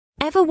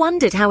Ever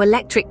wondered how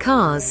electric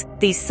cars,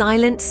 these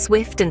silent,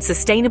 swift and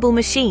sustainable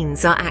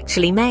machines, are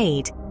actually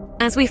made?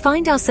 As we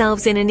find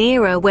ourselves in an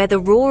era where the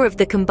roar of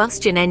the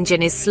combustion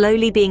engine is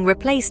slowly being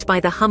replaced by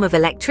the hum of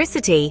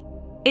electricity,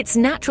 it's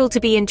natural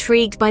to be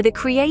intrigued by the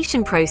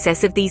creation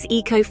process of these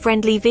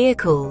eco-friendly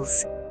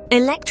vehicles.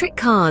 Electric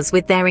cars,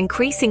 with their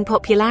increasing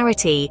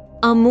popularity,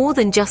 are more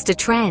than just a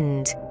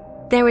trend.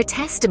 They're a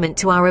testament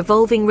to our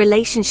evolving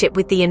relationship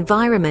with the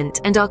environment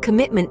and our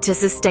commitment to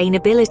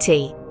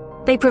sustainability.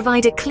 They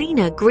provide a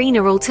cleaner,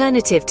 greener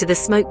alternative to the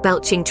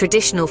smoke-belching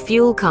traditional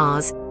fuel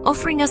cars,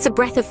 offering us a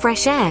breath of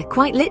fresh air,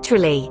 quite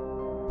literally.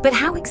 But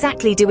how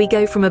exactly do we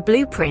go from a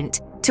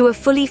blueprint to a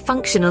fully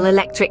functional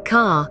electric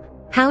car?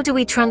 How do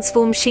we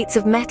transform sheets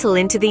of metal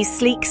into these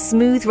sleek,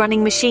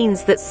 smooth-running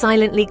machines that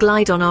silently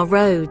glide on our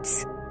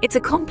roads? It's a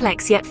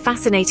complex yet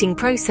fascinating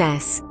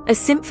process, a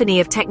symphony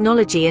of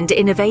technology and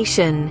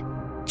innovation.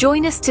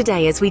 Join us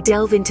today as we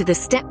delve into the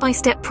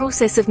step-by-step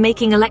process of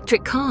making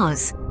electric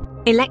cars.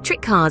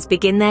 Electric cars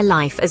begin their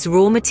life as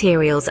raw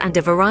materials and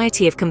a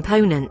variety of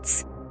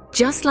components.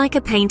 Just like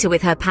a painter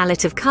with her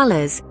palette of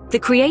colors, the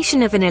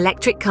creation of an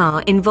electric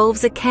car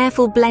involves a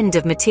careful blend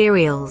of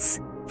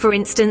materials. For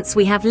instance,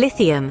 we have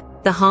lithium,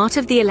 the heart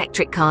of the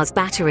electric car's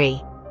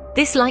battery.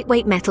 This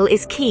lightweight metal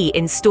is key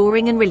in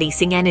storing and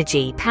releasing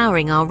energy,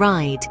 powering our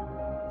ride.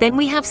 Then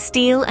we have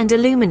steel and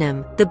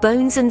aluminum, the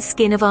bones and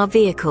skin of our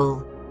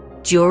vehicle.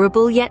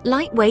 Durable yet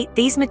lightweight,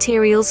 these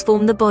materials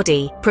form the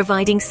body,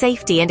 providing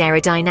safety and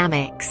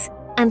aerodynamics.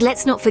 And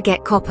let's not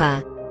forget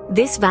copper.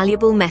 This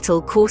valuable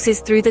metal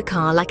courses through the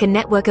car like a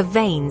network of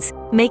veins,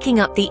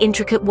 making up the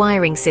intricate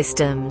wiring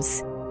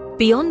systems.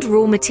 Beyond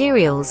raw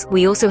materials,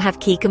 we also have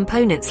key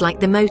components like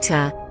the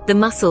motor, the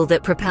muscle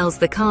that propels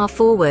the car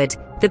forward,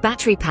 the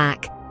battery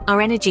pack,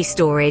 our energy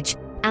storage,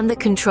 and the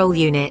control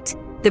unit,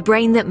 the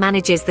brain that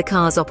manages the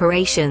car's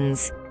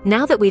operations.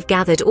 Now that we've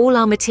gathered all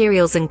our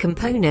materials and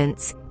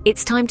components,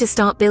 it's time to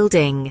start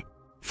building.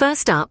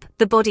 First up,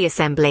 the body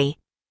assembly.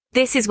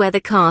 This is where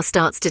the car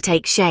starts to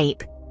take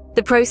shape.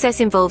 The process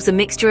involves a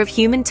mixture of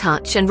human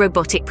touch and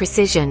robotic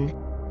precision.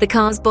 The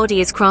car's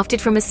body is crafted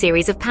from a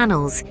series of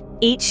panels,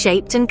 each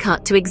shaped and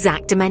cut to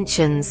exact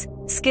dimensions.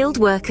 Skilled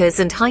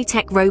workers and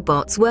high-tech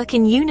robots work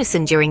in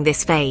unison during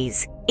this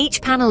phase. Each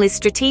panel is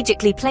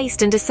strategically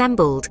placed and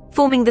assembled,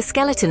 forming the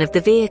skeleton of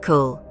the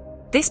vehicle.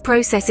 This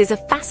process is a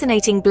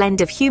fascinating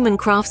blend of human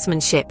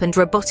craftsmanship and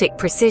robotic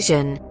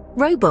precision.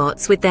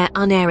 Robots, with their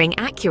unerring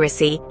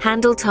accuracy,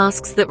 handle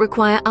tasks that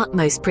require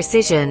utmost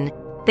precision.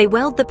 They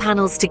weld the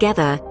panels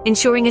together,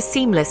 ensuring a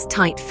seamless,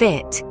 tight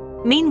fit.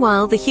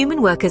 Meanwhile, the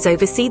human workers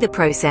oversee the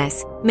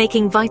process,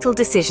 making vital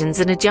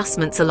decisions and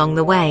adjustments along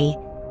the way.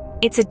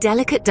 It's a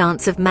delicate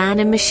dance of man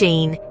and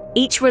machine,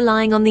 each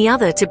relying on the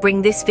other to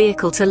bring this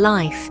vehicle to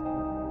life.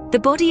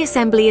 The body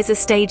assembly is a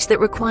stage that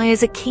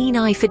requires a keen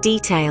eye for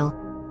detail.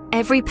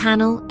 Every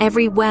panel,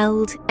 every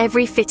weld,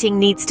 every fitting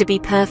needs to be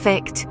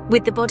perfect.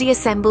 With the body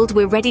assembled,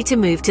 we're ready to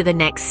move to the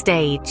next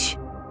stage.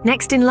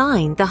 Next in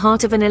line, the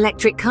heart of an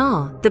electric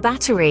car, the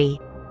battery.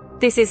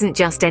 This isn't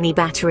just any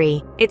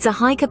battery. It's a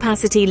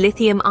high-capacity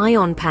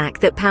lithium-ion pack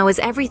that powers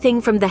everything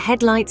from the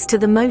headlights to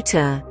the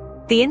motor.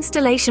 The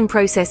installation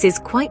process is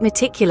quite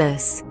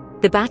meticulous.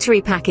 The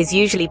battery pack is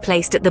usually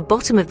placed at the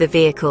bottom of the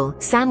vehicle,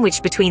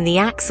 sandwiched between the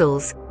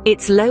axles.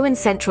 Its low and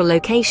central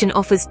location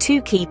offers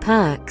two key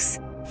perks.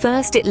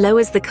 First, it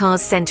lowers the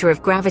car's center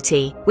of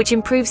gravity, which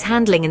improves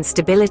handling and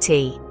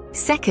stability.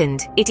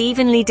 Second, it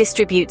evenly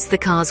distributes the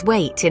car's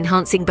weight,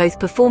 enhancing both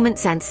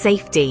performance and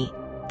safety.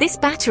 This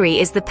battery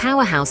is the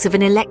powerhouse of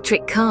an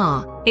electric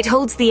car. It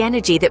holds the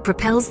energy that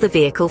propels the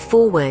vehicle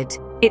forward.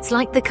 It's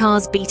like the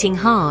car's beating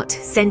heart,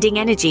 sending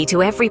energy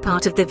to every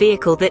part of the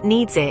vehicle that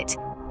needs it.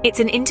 It's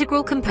an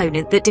integral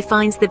component that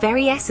defines the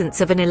very essence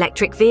of an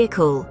electric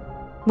vehicle.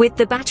 With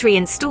the battery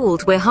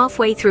installed, we're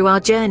halfway through our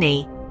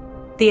journey.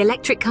 The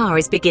electric car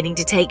is beginning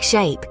to take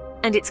shape,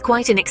 and it's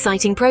quite an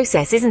exciting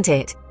process, isn't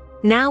it?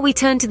 Now we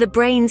turn to the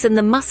brains and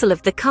the muscle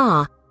of the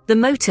car, the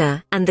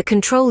motor and the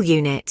control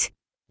unit.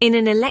 In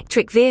an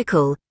electric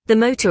vehicle, the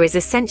motor is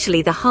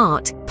essentially the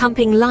heart,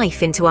 pumping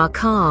life into our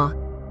car.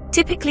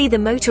 Typically, the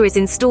motor is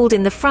installed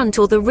in the front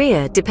or the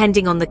rear,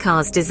 depending on the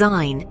car's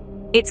design.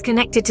 It's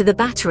connected to the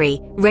battery,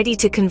 ready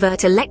to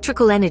convert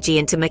electrical energy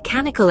into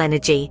mechanical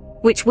energy,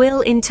 which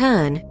will, in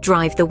turn,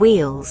 drive the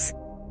wheels.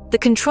 The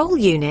control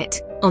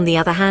unit, on the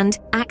other hand,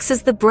 acts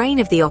as the brain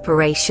of the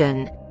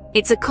operation.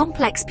 It's a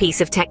complex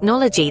piece of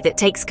technology that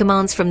takes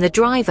commands from the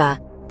driver,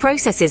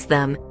 processes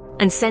them,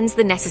 and sends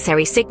the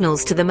necessary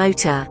signals to the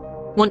motor.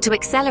 Want to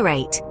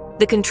accelerate?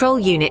 The control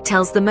unit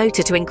tells the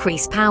motor to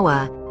increase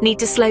power. Need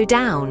to slow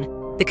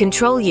down? The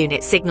control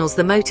unit signals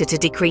the motor to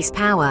decrease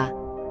power.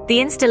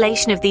 The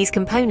installation of these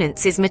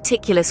components is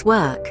meticulous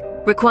work,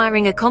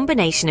 requiring a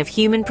combination of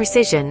human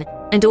precision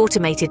and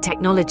automated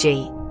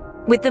technology.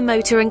 With the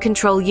motor and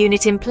control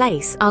unit in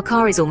place, our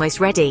car is almost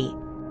ready.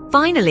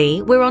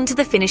 Finally, we're on to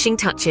the finishing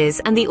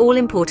touches and the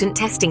all-important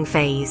testing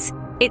phase.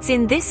 It's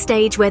in this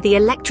stage where the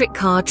electric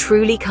car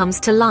truly comes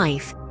to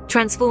life,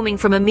 transforming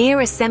from a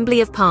mere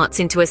assembly of parts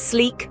into a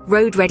sleek,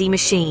 road-ready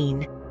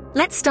machine.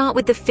 Let's start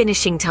with the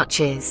finishing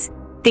touches.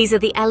 These are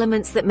the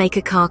elements that make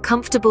a car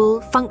comfortable,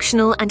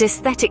 functional, and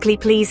aesthetically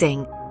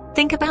pleasing.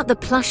 Think about the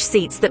plush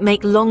seats that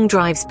make long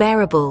drives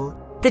bearable,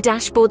 the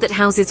dashboard that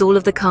houses all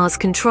of the car's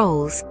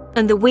controls,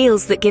 and the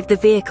wheels that give the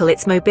vehicle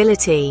its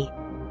mobility.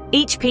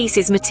 Each piece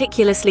is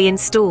meticulously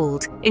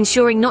installed,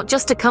 ensuring not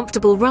just a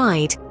comfortable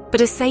ride,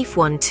 but a safe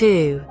one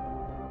too.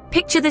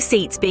 Picture the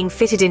seats being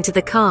fitted into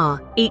the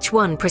car, each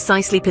one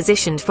precisely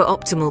positioned for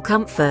optimal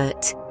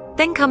comfort.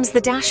 Then comes the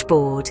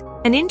dashboard,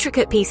 an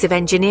intricate piece of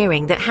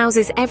engineering that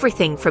houses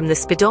everything from the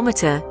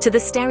speedometer to the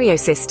stereo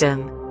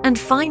system. And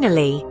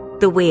finally,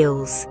 the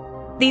wheels.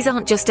 These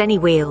aren't just any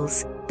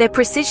wheels. They're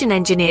precision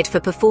engineered for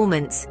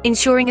performance,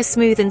 ensuring a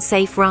smooth and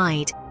safe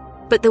ride.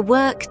 But the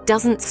work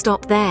doesn't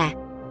stop there.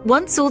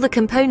 Once all the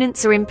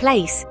components are in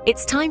place,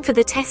 it's time for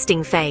the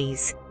testing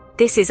phase.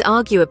 This is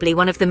arguably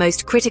one of the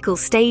most critical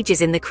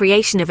stages in the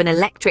creation of an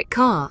electric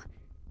car.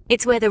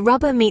 It's where the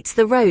rubber meets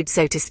the road,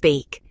 so to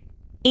speak.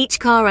 Each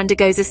car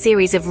undergoes a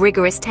series of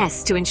rigorous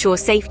tests to ensure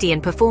safety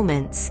and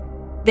performance.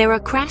 There are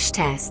crash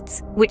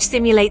tests, which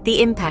simulate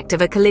the impact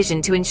of a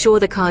collision to ensure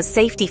the car's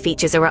safety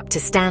features are up to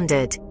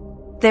standard.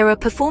 There are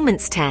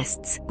performance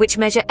tests, which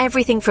measure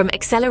everything from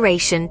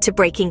acceleration to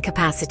braking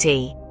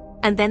capacity.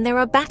 And then there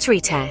are battery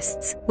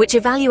tests, which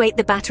evaluate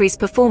the battery's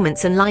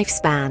performance and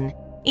lifespan.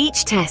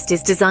 Each test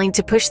is designed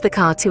to push the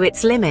car to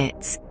its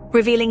limits,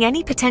 revealing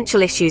any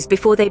potential issues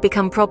before they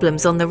become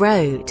problems on the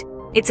road.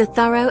 It's a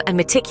thorough and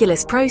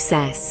meticulous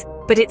process,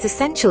 but it's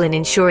essential in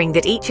ensuring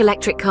that each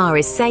electric car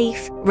is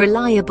safe,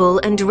 reliable,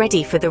 and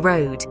ready for the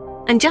road.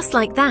 And just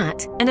like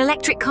that, an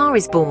electric car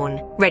is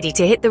born, ready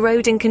to hit the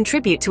road and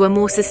contribute to a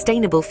more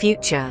sustainable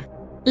future.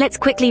 Let's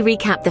quickly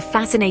recap the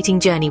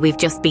fascinating journey we've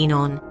just been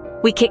on.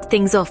 We kicked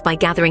things off by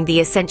gathering the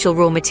essential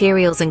raw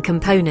materials and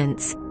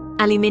components: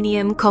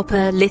 aluminium,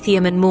 copper,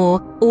 lithium, and more,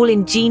 all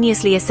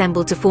ingeniously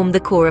assembled to form the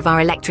core of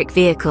our electric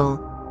vehicle.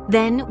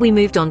 Then we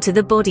moved on to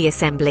the body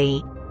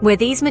assembly, where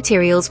these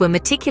materials were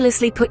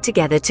meticulously put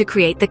together to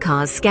create the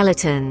car's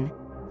skeleton.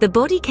 The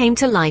body came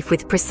to life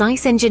with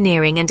precise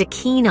engineering and a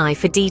keen eye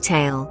for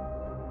detail.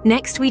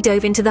 Next, we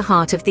dove into the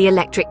heart of the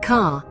electric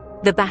car,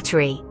 the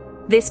battery.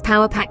 This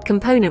power-packed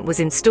component was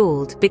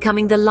installed,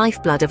 becoming the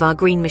lifeblood of our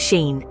green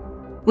machine.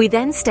 We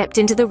then stepped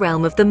into the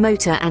realm of the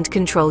motor and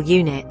control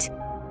unit.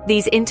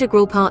 These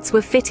integral parts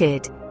were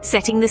fitted,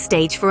 setting the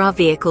stage for our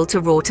vehicle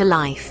to roar to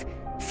life.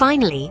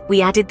 Finally,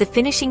 we added the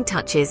finishing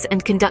touches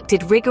and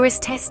conducted rigorous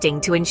testing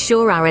to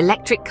ensure our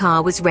electric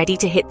car was ready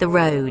to hit the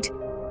road.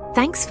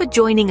 Thanks for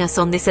joining us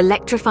on this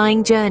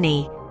electrifying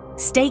journey.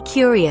 Stay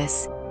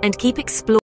curious and keep exploring.